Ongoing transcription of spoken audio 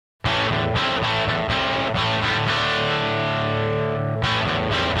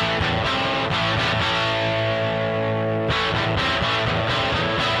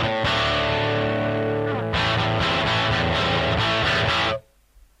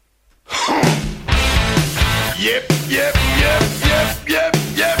Yep, yep, yep, yep, yep,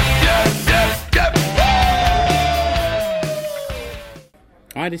 yep, yep, yep,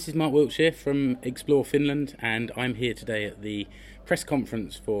 Hi, this is Mark Wiltshire from Explore Finland, and I'm here today at the press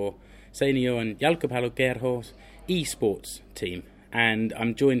conference for Seinäjoen Jalkapallokerho's eSports team. And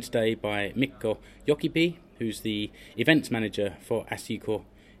I'm joined today by Mikko Jokipi, who's the events manager for SJK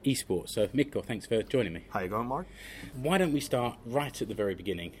eSports. So, Mikko, thanks for joining me. How you going, Mark? Why don't we start right at the very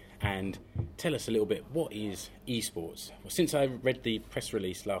beginning and tell us a little bit, what is eSports? Well, since I read the press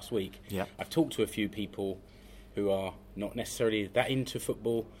release last week, I've talked to a few people who are not necessarily that into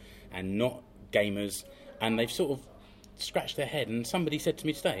football and not gamers, and they've sort of scratched their head, and somebody said to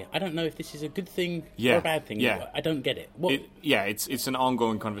me today, I don't know if this is a good thing or a bad thing. I don't get it. It's an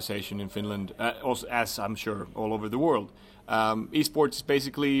ongoing conversation in Finland, also, as I'm sure all over the world. Esports is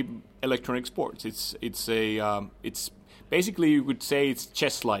basically electronic sports. It's basically, you could say it's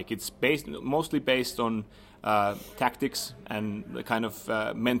chess-like. It's mostly based on tactics and the kind of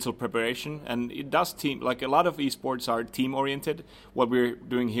mental preparation, and it does like a lot of esports are team-oriented. What we're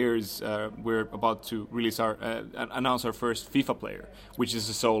doing here is we're about to release announce our first FIFA player, which is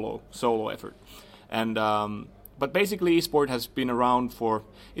a solo effort. And but basically, esport has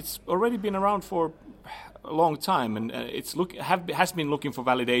already been around for a long time, and has been looking for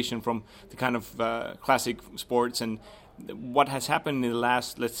validation from the kind of classic sports. And what has happened in the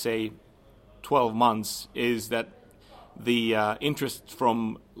last, let's say, 12 months is that the interest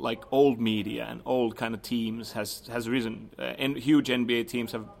from like old media and old kind of teams has risen. And huge NBA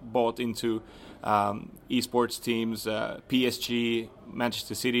teams have bought into esports teams. PSG,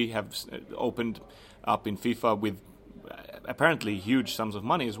 Manchester City have opened up in FIFA with apparently huge sums of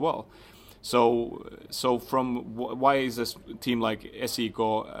money as well. So from why is a team like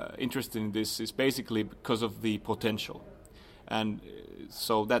SJK interested in this is basically because of the potential. And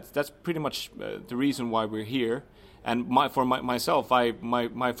so that's pretty much the reason why we're here. And myself,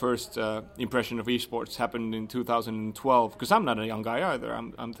 my first impression of esports happened in 2012, because I'm not a young guy either.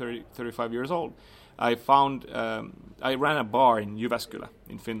 I'm 35 years old. I ran a bar in Jyväskylä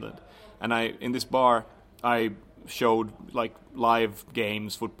in Finland, and in this bar I showed like live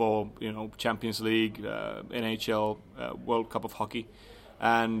games, football, Champions League, NHL, World Cup of Hockey.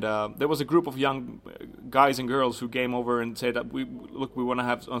 And there was a group of young guys and girls who came over and said that we want to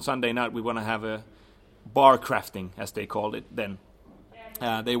have, on Sunday night, we want to have a bar crafting, as they called it then.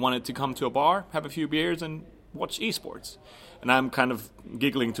 They wanted to come to a bar, have a few beers, and watch esports. And I'm kind of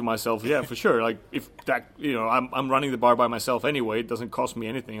giggling to myself, yeah, for sure. Like, if that, I'm running the bar by myself anyway, it doesn't cost me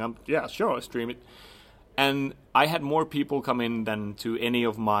anything. Sure, I'll stream it. And I had more people come in than to any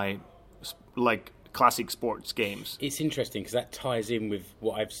of my, classic sports games. It's interesting because that ties in with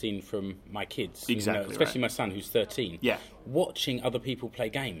what I've seen from my kids. Exactly, especially my son who's 13. Yeah. Watching other people play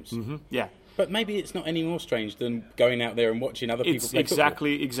games. Mm-hmm. Yeah. But maybe it's not any more strange than going out there and watching other people play football.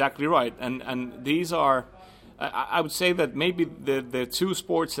 Exactly right. And these are, I would say that maybe the two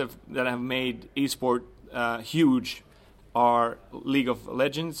sports that have made esport huge are League of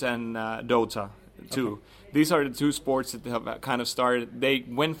Legends and Dota 2. Okay. These are the two sports that have kind of started. They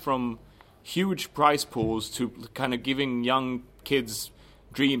went from huge prize pools to kind of giving young kids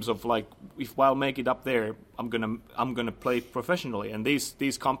dreams of like, if I'll make it up there, I'm gonna play professionally. And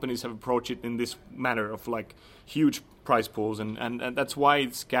these companies have approached it in this manner of like huge prize pools, and that's why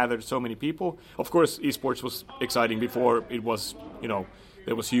it's gathered so many people. Of course, esports was exciting before it was,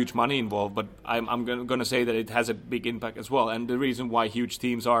 there was huge money involved, but I'm going to say that it has a big impact as well. And the reason why huge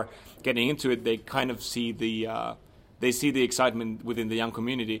teams are getting into it, they kind of see the excitement within the young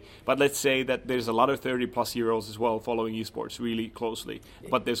community. But let's say that there's a lot of 30-plus-year-olds as well following esports really closely.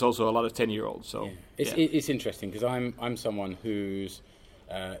 But there's also a lot of 10-year-olds. So it's interesting because I'm someone whose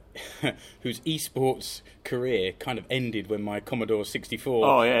esports career kind of ended when my Commodore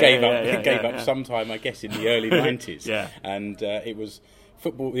 64 gave up sometime, I guess, in the early 90s. Yeah. And it was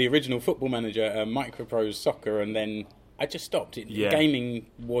football, the original Football Manager, Microprose Soccer, and then I just stopped. Gaming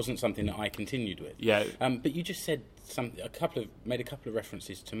wasn't something that I continued with. Yeah. But you just said made a couple of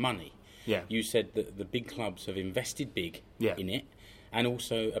references to money. Yeah. You said that the big clubs have invested big in it, and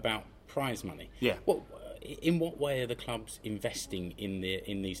also about prize money. Yeah. In what way are the clubs investing in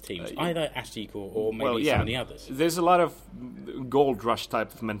these teams, either SJK or maybe some of the others? There's a lot of gold rush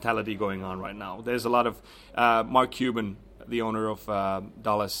type of mentality going on right now. There's a lot of Mark Cuban, the owner of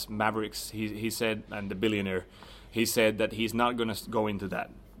Dallas Mavericks. He said, and the billionaire, he said that he's not going to go into that.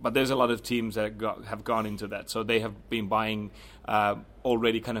 But there's a lot of teams that have gone into that. So they have been buying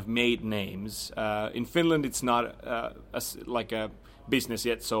already kind of made names. In Finland, it's not like a business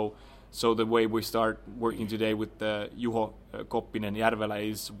yet. So So the way we start working today with Juho Koppinen Järvelä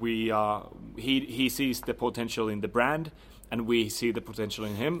is he sees the potential in the brand, and we see the potential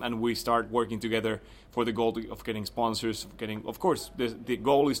in him, and we start working together for the goal of getting sponsors. Of course, the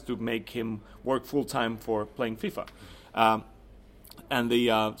goal is to make him work full time for playing FIFA.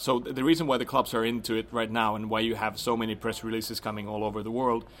 So the reason why the clubs are into it right now, and why you have so many press releases coming all over the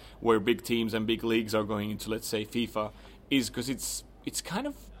world, where big teams and big leagues are going into, let's say, FIFA, is because it's kind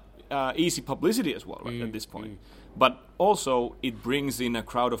of easy publicity as well at this point. But also it brings in a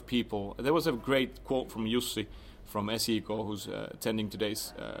crowd of people. There was a great quote from Jussi from SJK, who's attending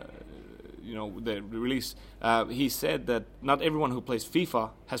today's the release. He said that not everyone who plays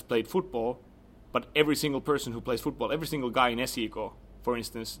FIFA has played football, but every single person who plays football, every single guy in SJK, for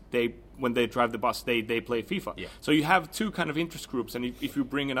instance, when they drive the bus, they play FIFA. Yeah. So you have two kind of interest groups, and if you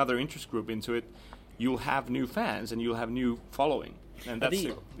bring another interest group into it, you'll have new fans and you'll have new following. And are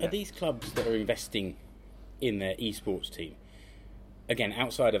these clubs that are investing in their esports team, again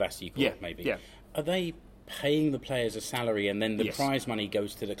outside of SJK, maybe? Are they paying the players a salary and then the prize money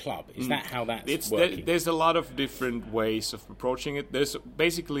goes to the club? Is that how that's working? There's a lot of different ways of approaching it. There's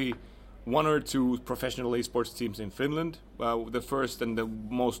basically one or two professional esports teams in Finland. The first and the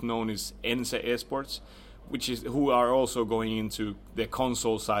most known is eSports, who are also going into the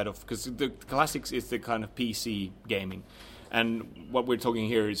console side of, because the Classics is the kind of PC gaming, and what we're talking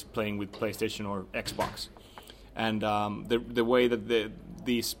here is playing with PlayStation or Xbox. And the way that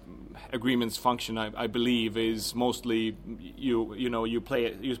these agreements function, I believe, is mostly you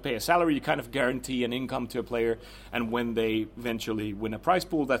pay a salary, you kind of guarantee an income to a player, and when they eventually win a prize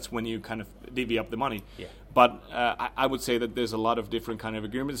pool, that's when you kind of divvy up the money. Yeah. But I would say that there's a lot of different kind of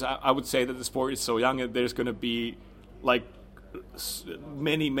agreements. I would say that the sport is so young that there's going to be like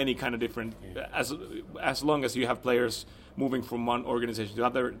many kind of different. As long as you have players moving from one organization to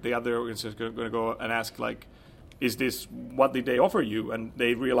the other organization is going to go and ask, like, is this what did they offer you? And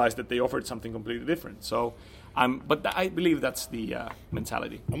they realized that they offered something completely different. So, but I believe that's the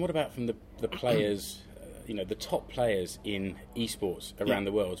mentality. And what about from the players? The top players in esports around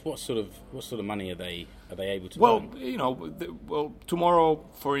the world. What sort of money are they able to earn? Tomorrow,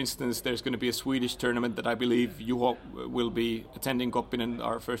 for instance, there's going to be a Swedish tournament that I believe Juho will be attending. Koppinen,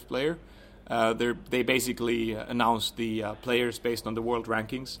 our first player. They basically announced the players based on the world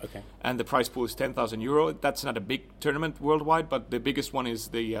rankings, and the prize pool is €10,000. That's not a big tournament worldwide, but the biggest one is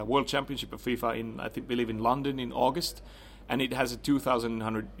the World Championship of FIFA believe in London in August, and it has a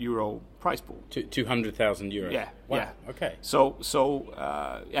 €2,100 prize pool. €200,000. Yeah. Wow. Yeah. Okay. So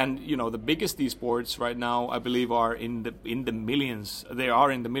and the biggest esports right now, I believe, are in the millions. They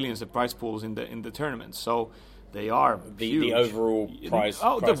are in the millions of prize pools in the tournaments. So. They are huge. The overall prize.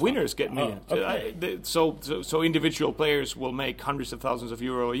 The winners get millions. Okay. So individual players will make hundreds of thousands of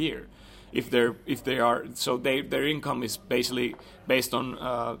euro a year, if they are. So their income is basically based on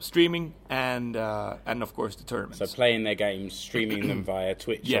streaming and of course the tournaments. So playing their games, streaming them via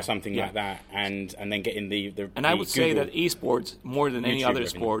Twitch or something like that, and then getting the. And I would say that esports, more than any other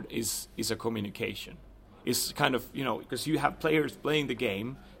sport, is a communication. It's kind of because you have players playing the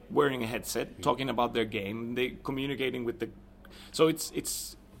game, wearing a headset, talking about their game, they communicating with the. So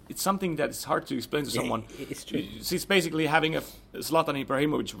it's something that's hard to explain to someone. It's true. It's basically having a Zlatan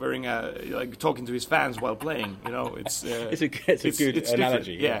Ibrahimovic wearing talking to his fans while playing. It's it's a good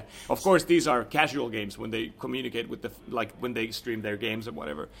analogy. Yeah. Of course, these are casual games when they communicate with when they stream their games or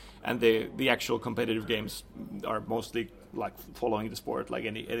whatever, and the actual competitive games are mostly like following the sport like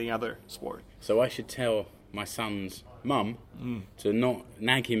any other sport. So I should tell my son's mum to not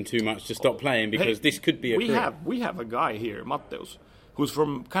nag him too much to stop playing, because this could be a career. We have a guy here, Matteus, who's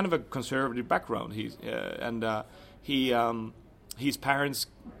from kind of a conservative background. His parents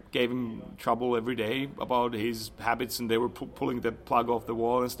gave him trouble every day about his habits, and they were pulling the plug off the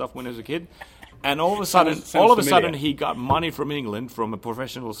wall and stuff when he was a kid. And all of a sudden, he got money from England, from a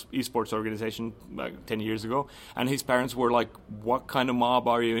professional esports organization like 10 years ago. And his parents were like, "What kind of mob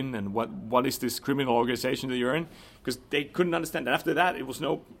are you in? And what is this criminal organization that you're in?" Because they couldn't understand. And after that, it was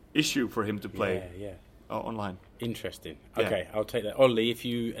no issue for him to play online. Interesting. Okay, I'll take that. Olli, if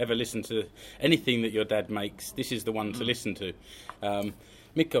you ever listen to anything that your dad makes, this is the one to listen to.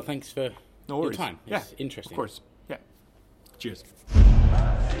 Mikko, thanks for your time. It's interesting. Of course. Yeah. Cheers.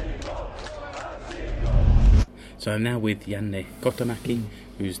 So I'm now with Janne Kotamäki,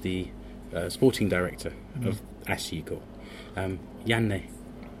 who's the sporting director of SJK. Janne,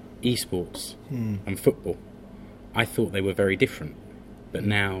 eSports and football, I thought they were very different. But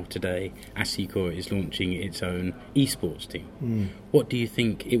now, today, SJK is launching its own eSports team. What do you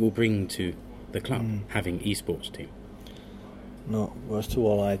think it will bring to the club, having eSports team? No, first of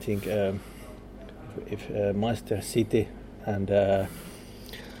all, I think if Manchester City and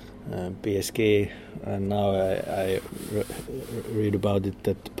PSG, and now I read about it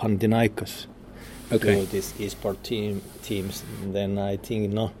that Panathinaikos do this eSport teams, then I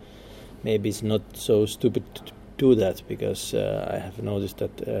think maybe it's not so stupid to do that, because I have noticed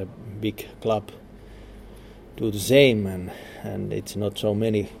that big club do the same, and it's not so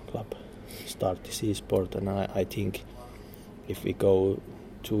many club start this eSport, and I think if we go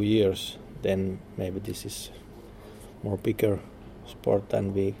 2 years, then maybe this is more bigger sport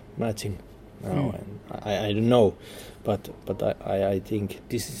than we imagine now. And I don't know, but I think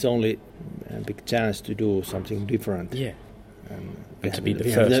this is only a big chance to do something different. Yeah. And to be the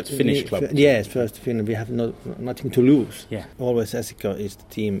first Finnish club. Yes, first Finland. We have nothing to lose. Yeah. Always SJK is the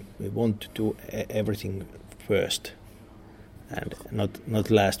team. We want to do everything first, and not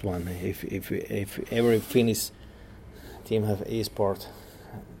last one. If every Finnish team have eSport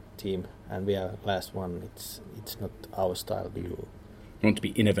team and we are last one, it's not our style to do. We want to be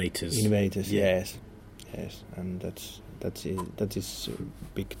innovators. Innovators, yes, and that is a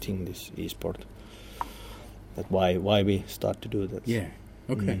big thing, this eSport. That why we start to do that. Yeah.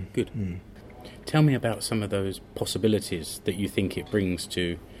 Okay. Good. Tell me about some of those possibilities that you think it brings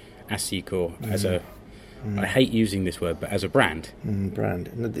to SJK as a. I hate using this word, but as a brand. Brand.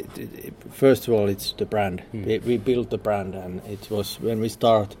 First of all, it's the brand. We built the brand, and it was when we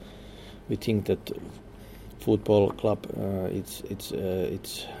start. We think that football club, it's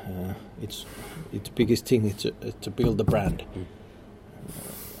biggest thing. It's to build the brand.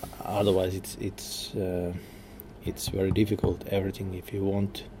 Otherwise, it's very difficult. Everything. If you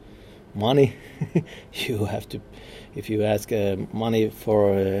want money, you have to. If you ask money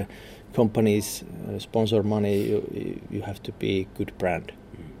for companies, sponsor money, you have to be good brand.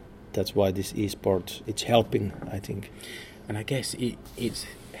 That's why this eSport it's helping, I think. And I guess it's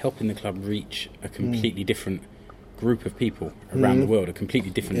helping the club reach a completely different group of people around the world, a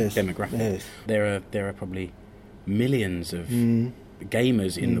completely different demographic. Yes. There are probably millions of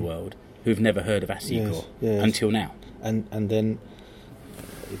gamers in the world who've never heard of SJK until now. And then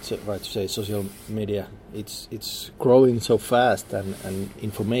it's right to say social media. It's growing so fast, and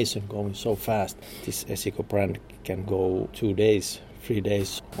information going so fast. This SJK brand can go 2 days, 3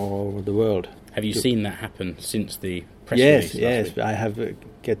 days all over the world. Have you seen that happen since the press release? Yes. I have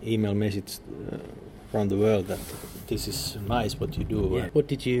get email message around the world that this is nice what you do. Yeah. What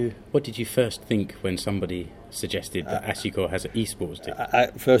did you first think when somebody suggested that SJK has an eSports team?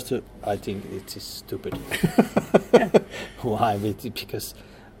 First, I think it is stupid. Why? Because,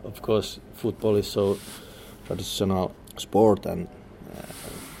 of course, football is so traditional sport, and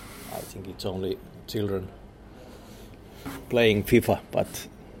I think it's only children playing FIFA. But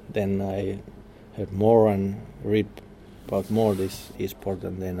then I heard more and read about more this eSport,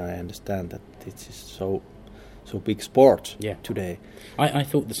 and then I understand that this is so big sport today. I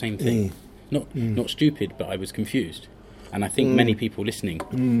thought the same thing. Not stupid, but I was confused. And I think many people listening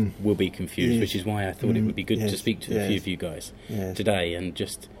will be confused, which is why I thought it would be good to speak to a few of you guys today and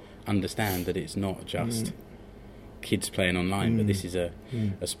just understand that it's not just kids playing online, but this is a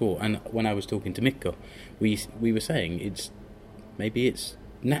sport. And when I was talking to Mikko, we were saying maybe it's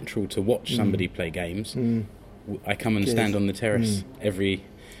natural to watch somebody play games. I come and stand on the terrace every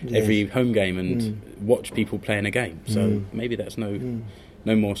home game and watch people playing a game. So maybe that's no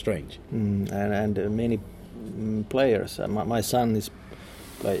more strange. And many players. My son is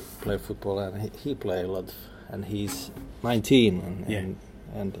play football, and he play a lot. And he's 19,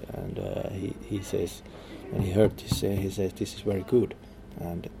 and he says when he heard this, he says this is very good,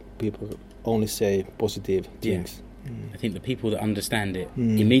 and people only say positive things. I think the people that understand it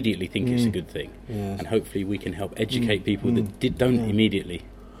immediately think it's a good thing, and hopefully we can help educate people that don't immediately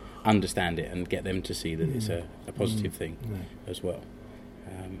understand it and get them to see that it's a positive thing as well.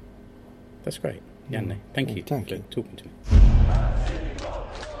 That's great. Janne, thank you for talking to me.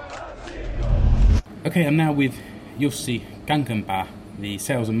 Okay, I'm now with Jussi Kankanpää, the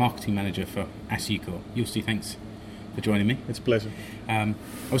Sales and Marketing Manager for SJK. Jussi, thanks for joining me. It's a pleasure. I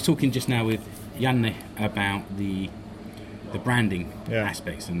was talking just now with Janne about the branding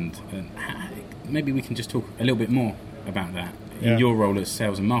aspects, and maybe we can just talk a little bit more about that. In your role as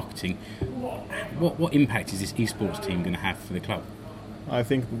sales and marketing, what impact is this eSports team going to have for the club? I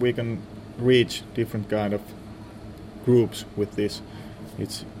think we can reach different kind of groups with this.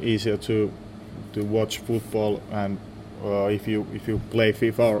 It's easier to watch football, and if you play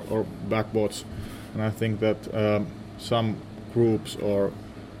FIFA or backboards, and I think that some groups or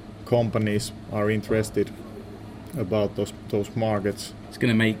companies are interested about those markets. It's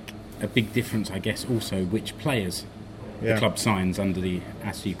going to make a big difference, I guess, also which players the club signs under the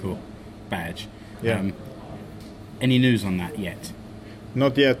SJK badge. Yeah. Any news on that yet?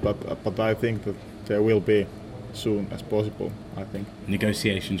 Not yet, but I think that there will be soon as possible. I think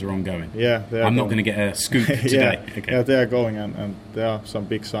negotiations are ongoing. Yeah, I'm not going to get a scoop today. Yeah, they are going, and there are some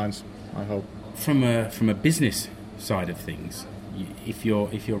big signs, I hope. From a business side of things, if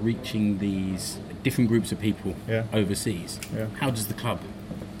you're reaching these different groups of people overseas, how does the club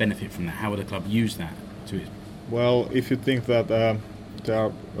benefit from that? How will the club use that to its? Well, if you think that there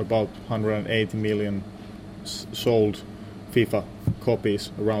are about 180 million sold FIFA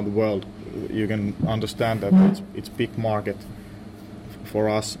copies around the world, you can understand that it's big market for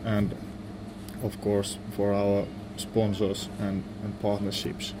us, and of course for our sponsors and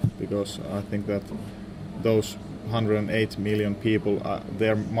partnerships, because I think that those 108 million people,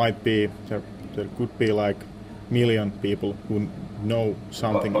 there could be like million people who know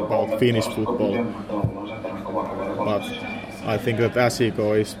something about Finnish football, but I think that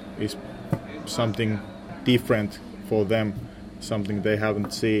SJK is something different for them, something they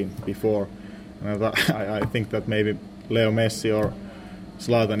haven't seen before, and I think that maybe Leo Messi or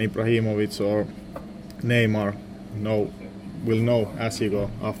Zlatan Ibrahimovic or Neymar will know SJK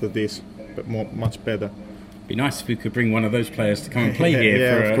after this much better. Be nice if we could bring one of those players to come and play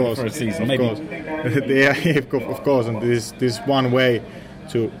here for a season. Of course. Of course, and this is one way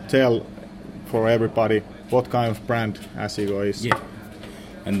to tell for everybody what kind of brand SJK is. Yeah.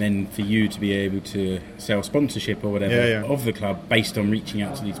 And then for you to be able to sell sponsorship or whatever of the club based on reaching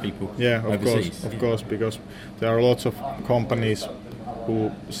out to these people overseas. Of course, because there are lots of companies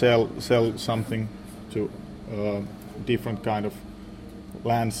who sell something to different kind of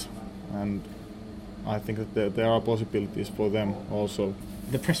lands, and I think that there are possibilities for them also.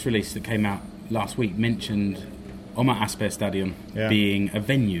 The press release that came out last week mentioned Oma Asper Stadion being a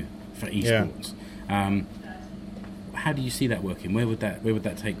venue for eSports. How do you see that working? Where would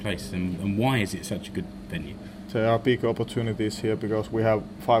that take place, and why is it such a good venue? There are big opportunities here because we have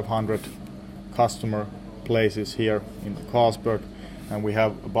 500 customer places here in Carlsberg, and we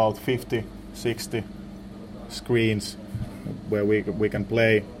have about 50-60 screens where we can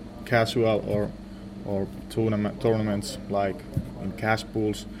play casual or tournaments like in cash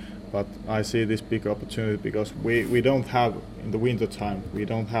pools. But I see this big opportunity because we don't have, in the winter time, we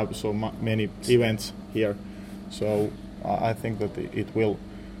don't have so many events here. So I think that it will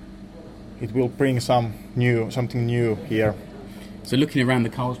bring something new here. So looking around the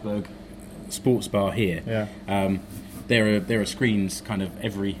Carlsberg sports bar here, there are screens kind of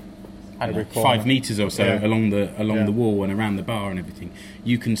every 5 meters or so along the wall and around the bar and everything.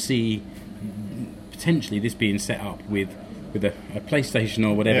 You can see potentially this being set up with a PlayStation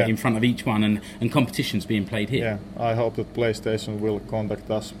or whatever in front of each one, and competitions being played here. Yeah, I hope that PlayStation will contact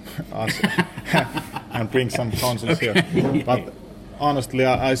us and bring some consoles here. But honestly,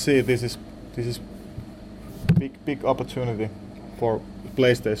 I see this is big opportunity for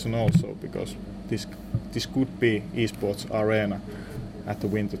PlayStation also, because this could be eSports arena at the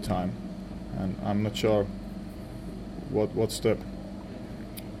winter time, and I'm not sure what's the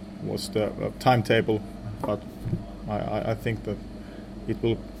timetable, but I think that it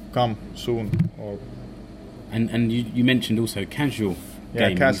will come soon. And you mentioned also casual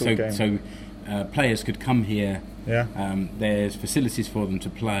gaming. Casual gaming. So players could come here. Yeah. There's facilities for them to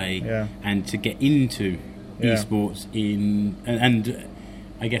play and to get into eSports and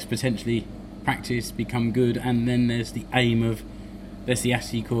I guess potentially practice, become good, and then there's the aim of the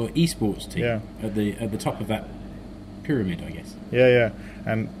SJK eSports team at the top of that pyramid, I guess. Yeah,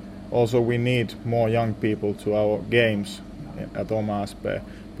 and also we need more young people to our games at Oma Asper,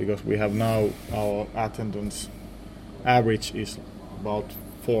 because we have now our attendance average is about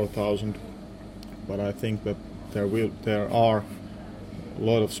 4,000, but I think that there are a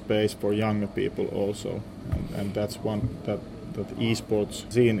lot of space for younger people also, and that's one that eSports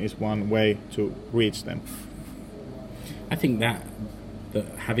scene is one way to reach them. I think that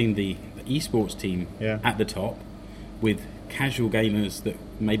having the eSports team at the top with casual gamers that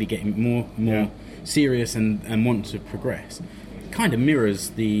maybe getting more serious and want to progress kind of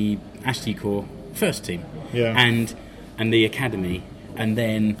mirrors the SJK first team and the academy, and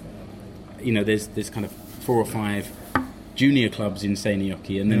then there's kind of 4 or 5 junior clubs in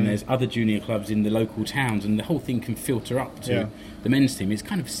Seinäjoki, and then there's other junior clubs in the local towns, and the whole thing can filter up to the men's team. It's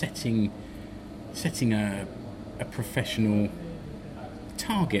kind of setting a professional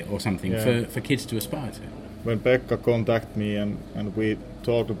target or something for kids to aspire to. When Pekka contacted me and we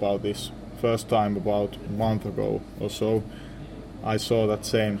talked about this first time about a month ago or so, I saw that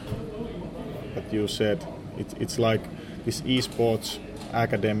same that you said. It's like this eSports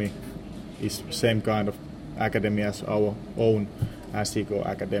academy is same kind of academy as our own SJK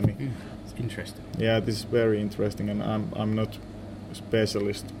academy. It's interesting. Yeah, this is very interesting, and I'm not a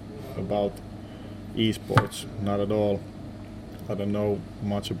specialist about eSports, not at all. I don't know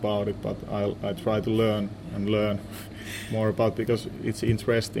much about it, but I try to learn more about, because it's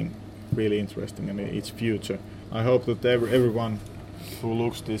interesting, really interesting, and its future. I hope that everyone who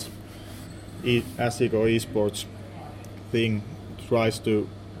looks this SJK eSports thing tries to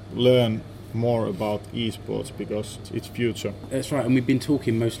learn more about eSports, because it's future. That's right, and we've been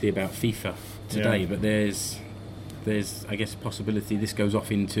talking mostly about FIFA today, but there's I guess a possibility this goes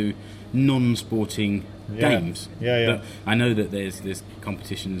off into non-sporting games. But I know that there's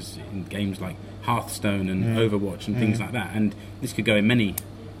competitions in games like Hearthstone and Overwatch and things like that, and this could go in many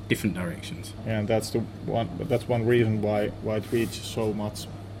different directions. Yeah, and that's one reason why it reaches so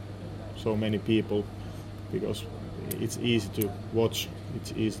many people, because it's easy to watch,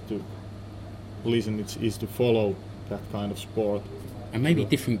 it's easy to listen, it's easy to follow that kind of sport. And maybe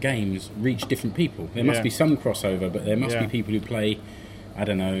different games reach different people. There must be some crossover, but there must be people who play, I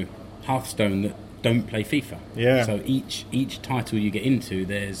don't know, Hearthstone that don't play FIFA. Yeah. So each title you get into,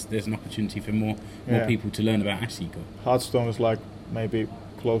 there's an opportunity for more people to learn about SJK. Hearthstone is like maybe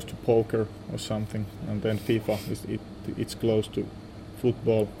close to poker or something, and then FIFA it's close to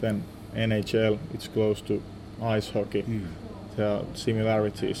football. Then NHL, it's close to ice hockey. There are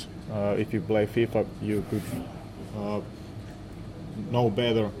similarities. If you play FIFA, you could know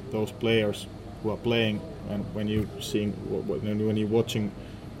better those players who are playing, and when you're watching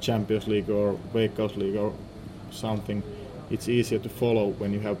Champions League or Veikkaus League or something, it's easier to follow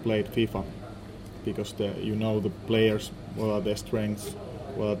when you have played FIFA, because you know the players, what are their strengths,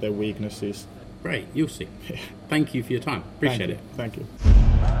 what are their weaknesses. Great, you'll see. Thank you for your time. Appreciate it. Thank you.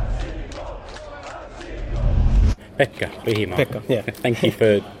 Pekka Rihimaa. Pekka, yeah. Thank you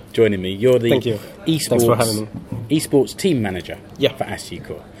for joining me. You're the Thank you. Thanks for having me. eSports team manager for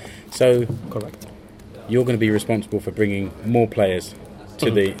SJK. So correct. You're going to be responsible for bringing more players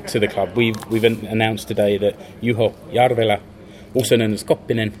to the club. We've announced today that Juho Jarvela, also known as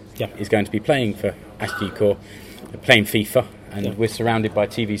Koppinen, is going to be playing for SJK, playing FIFA, and we're surrounded by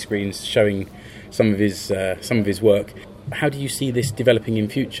TV screens showing some of his work. How do you see this developing in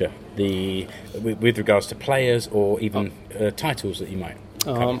future, with regards to players or even titles that you might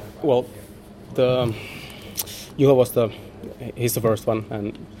cover? Well, Juho he's the first one,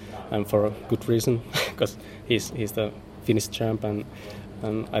 and for a good reason, because he's the Finnish champ, and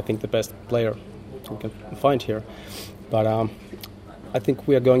I think the best player we can find here. But I think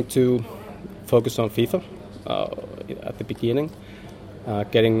we are going to focus on FIFA at the beginning,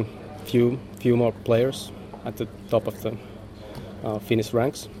 getting few more players at the top of the Finnish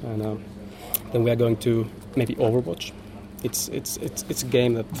ranks, and then we are going to maybe Overwatch. It's a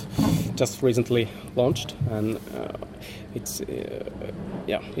game that just recently launched, and it's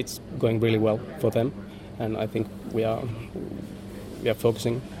going really well for them, and I think we are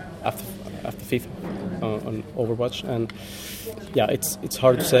focusing after FIFA on Overwatch, and it's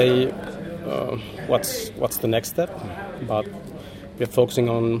hard to say what's the next step, but we're focusing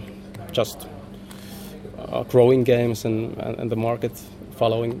on just growing games and the market,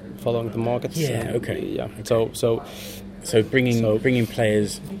 following the markets. Yeah. Okay. Yeah. Okay. So bringing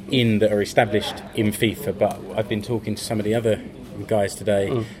players in that are established in FIFA, but I've been talking to some of the other guys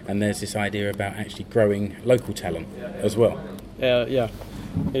today, and there's this idea about actually growing local talent as well.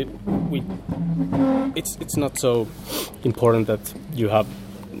 It's not so important that you have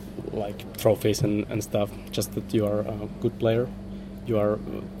like trophies and stuff. Just that you are a good player. You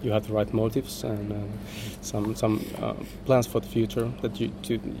have the right motives and some plans for the future, that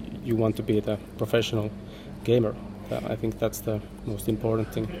you want to be the professional gamer. I think that's the most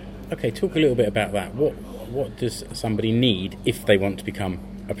important thing. Okay, talk a little bit about that. What does somebody need if they want to become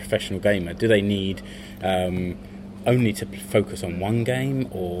a professional gamer? Do they need only to focus on one game,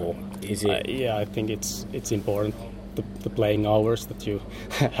 or is it? I think it's important, the playing hours that you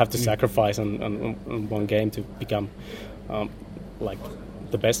have to sacrifice on one game to become like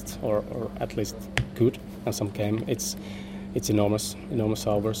the best, or at least good at some game. It's enormous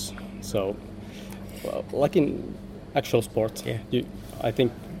hours. So, like in actual sport, I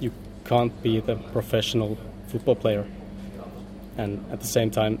think you can't be the professional football player and at the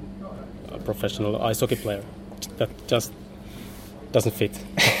same time a professional ice hockey player. That just doesn't fit.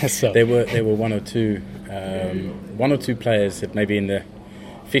 So there were one or two players that maybe in the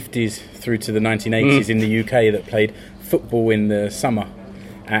 50s through to the 1980s in the UK that played football in the summer.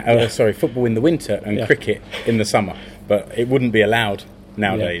 Football in the winter and cricket in the summer, but it wouldn't be allowed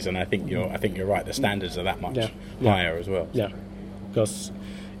nowadays. And I think you're right. The standards are that much higher as well. Yeah, because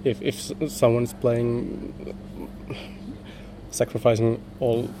if someone's playing, sacrificing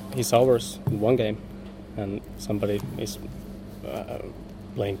all his hours in one game, and somebody is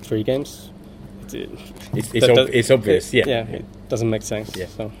playing 3 games, it's obvious. Yeah, it doesn't make sense. Yeah.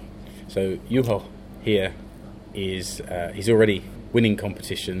 So Juho here is he's already winning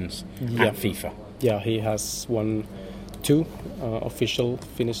competitions at FIFA. Yeah, he has won 2 official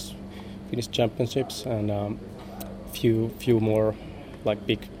Finnish championships and few more like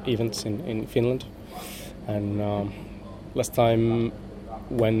big events in Finland. And last time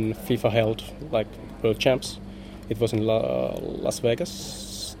when FIFA held like World Champs, it was in Las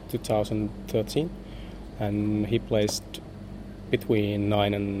Vegas 2013, and he placed between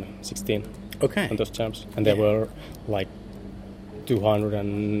 9 and 16 on those champs, and there were like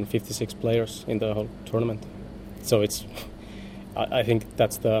 256 players in the whole tournament. So it's, I think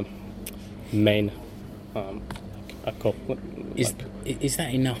that's the main Is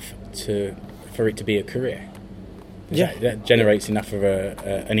that enough for it to be a career? That generates enough of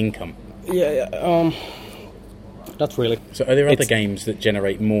an income? Not really. So are there other games that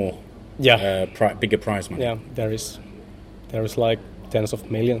generate more? Bigger prize money? Yeah, there is like tens of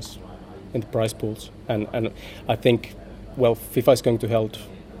millions in the prize pools, and I think, well, FIFA is going to hold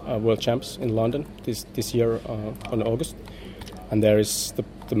World Champs in London this year on August, and there is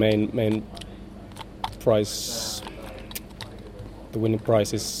the main prize. The winning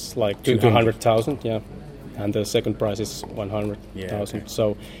prize is like 200,000, and the second prize is 100,000.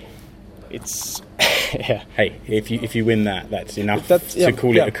 So it's Hey, if you win that's enough to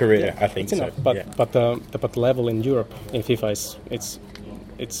call it a career. I think it's so. Enough. But the level in Europe in FIFA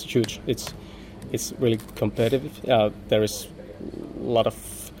it's huge. It's really competitive. There is a lot of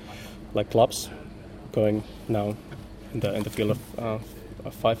like clubs going now in the field of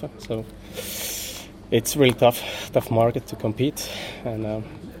FIFA. So it's really tough market to compete. And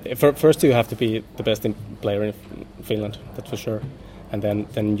first you have to be the best player in Finland, that's for sure, and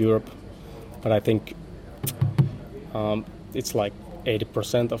then Europe. But I think it's like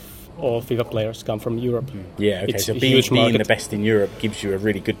 80% of all FIFA players come from Europe. Yeah, okay. It's so a being huge market. the best in Europe gives you a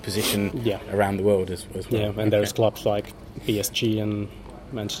really good position around the world as well. Yeah, and there's clubs like PSG and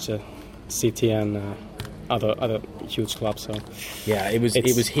Manchester City and other huge clubs. So yeah, it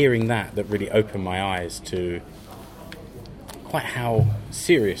was hearing that really opened my eyes to quite how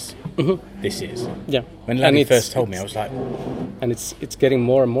serious this is. Yeah, when Laddie first told me, I was like, and it's getting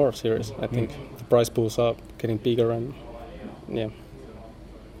more and more serious. I think the prize pools are getting bigger, and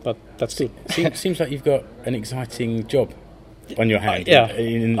but that's good. Seems like you've got an exciting job on your hand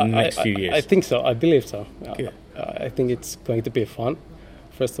in the next few years. I think so. I believe so. I think it's going to be fun,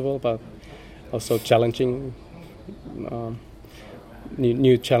 first of all, but also challenging,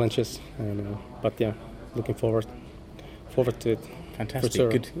 new challenges. And, but looking forward to it. Fantastic.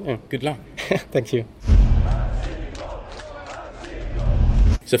 Sure. Good luck. Thank you.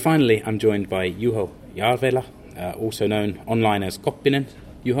 So finally, I'm joined by Juho Järvelä, also known online as Koppinen.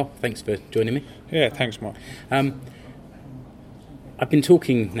 Juho, thanks for joining me. Yeah, thanks, Mark. I've been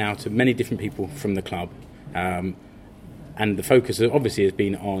talking now to many different people from the club, and the focus obviously has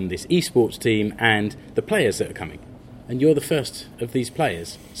been on this eSports team and the players that are coming. And you're the first of these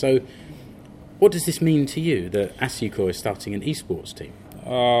players. So what does this mean to you that SJK is starting an eSports team?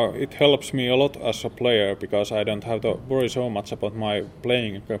 It helps me a lot as a player because I don't have to worry so much about my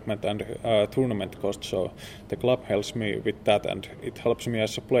playing equipment and tournament costs. So the club helps me with that, and it helps me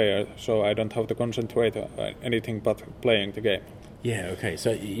as a player. So I don't have to concentrate on anything but playing the game. Yeah. Okay.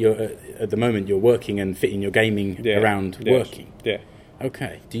 So you're at the moment you're working and fitting your gaming around working. Yeah.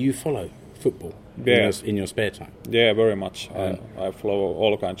 Okay. Do you follow football in your spare time? Yeah, very much. I follow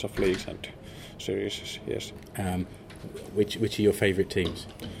all kinds of leagues and series. Yes. Which are your favourite teams?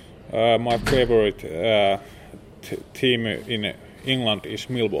 My favourite team in England is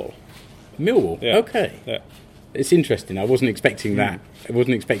Millwall. Millwall? Yeah. Okay. Yeah. It's interesting. I wasn't expecting that. I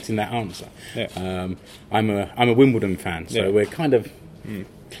wasn't expecting that answer. Yeah. I'm a Wimbledon fan, so we're kind of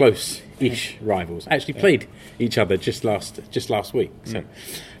close-ish rivals. Actually played each other just last week. So.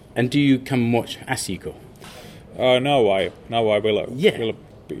 And do you come and watch SJK? Now I will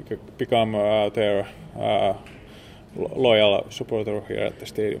become their loyal supporter here at the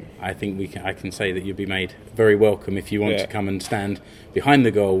stadium. I think I can say that you'll be made very welcome if you want to come and stand behind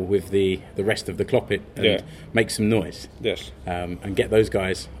the goal with the rest of the Kloppit and make some noise. Yes. And get those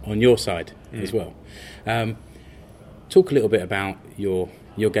guys on your side as well. Talk a little bit about your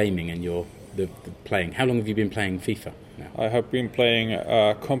gaming and the playing. How long have you been playing FIFA now? I have been playing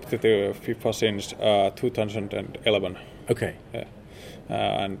competitive FIFA since 2011. Okay. Yeah.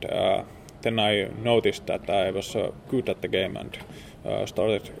 And then I noticed that I was good at the game, and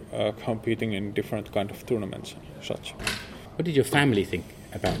started competing in different kind of tournaments and such. What did your family think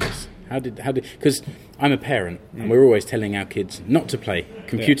about this? How did? Because I'm a parent, and we're always telling our kids not to play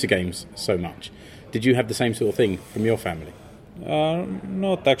computer games so much. Did you have the same sort of thing from your family?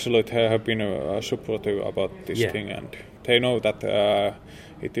 Not actually. They have been supportive about this thing, and they know that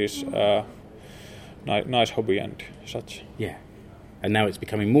it is a nice hobby and such. Yeah, and now it's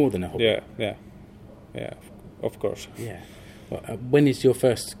becoming more than a hobby. Yeah, of course. Yeah. Well, when is your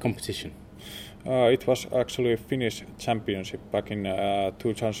first competition? It was actually a Finnish championship back in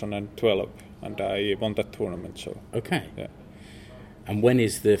 2012, and I won that tournament. So. Okay. Yeah. And when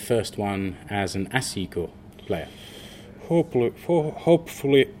is the first one as an SJK player?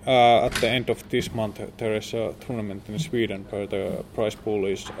 Hopefully at the end of this month there is a tournament in Sweden where the prize pool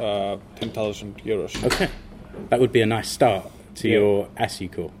is 10,000 euros. Okay, that would be a nice start to your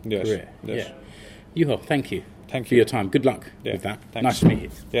SJK career. Yes. Yeah. Juho, thank you. Thank for you your time. Good luck with that. Thanks. Nice to meet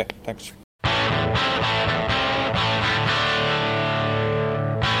you. Yeah, thanks.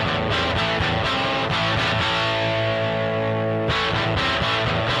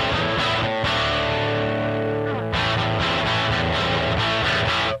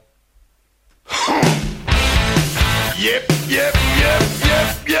 Yep.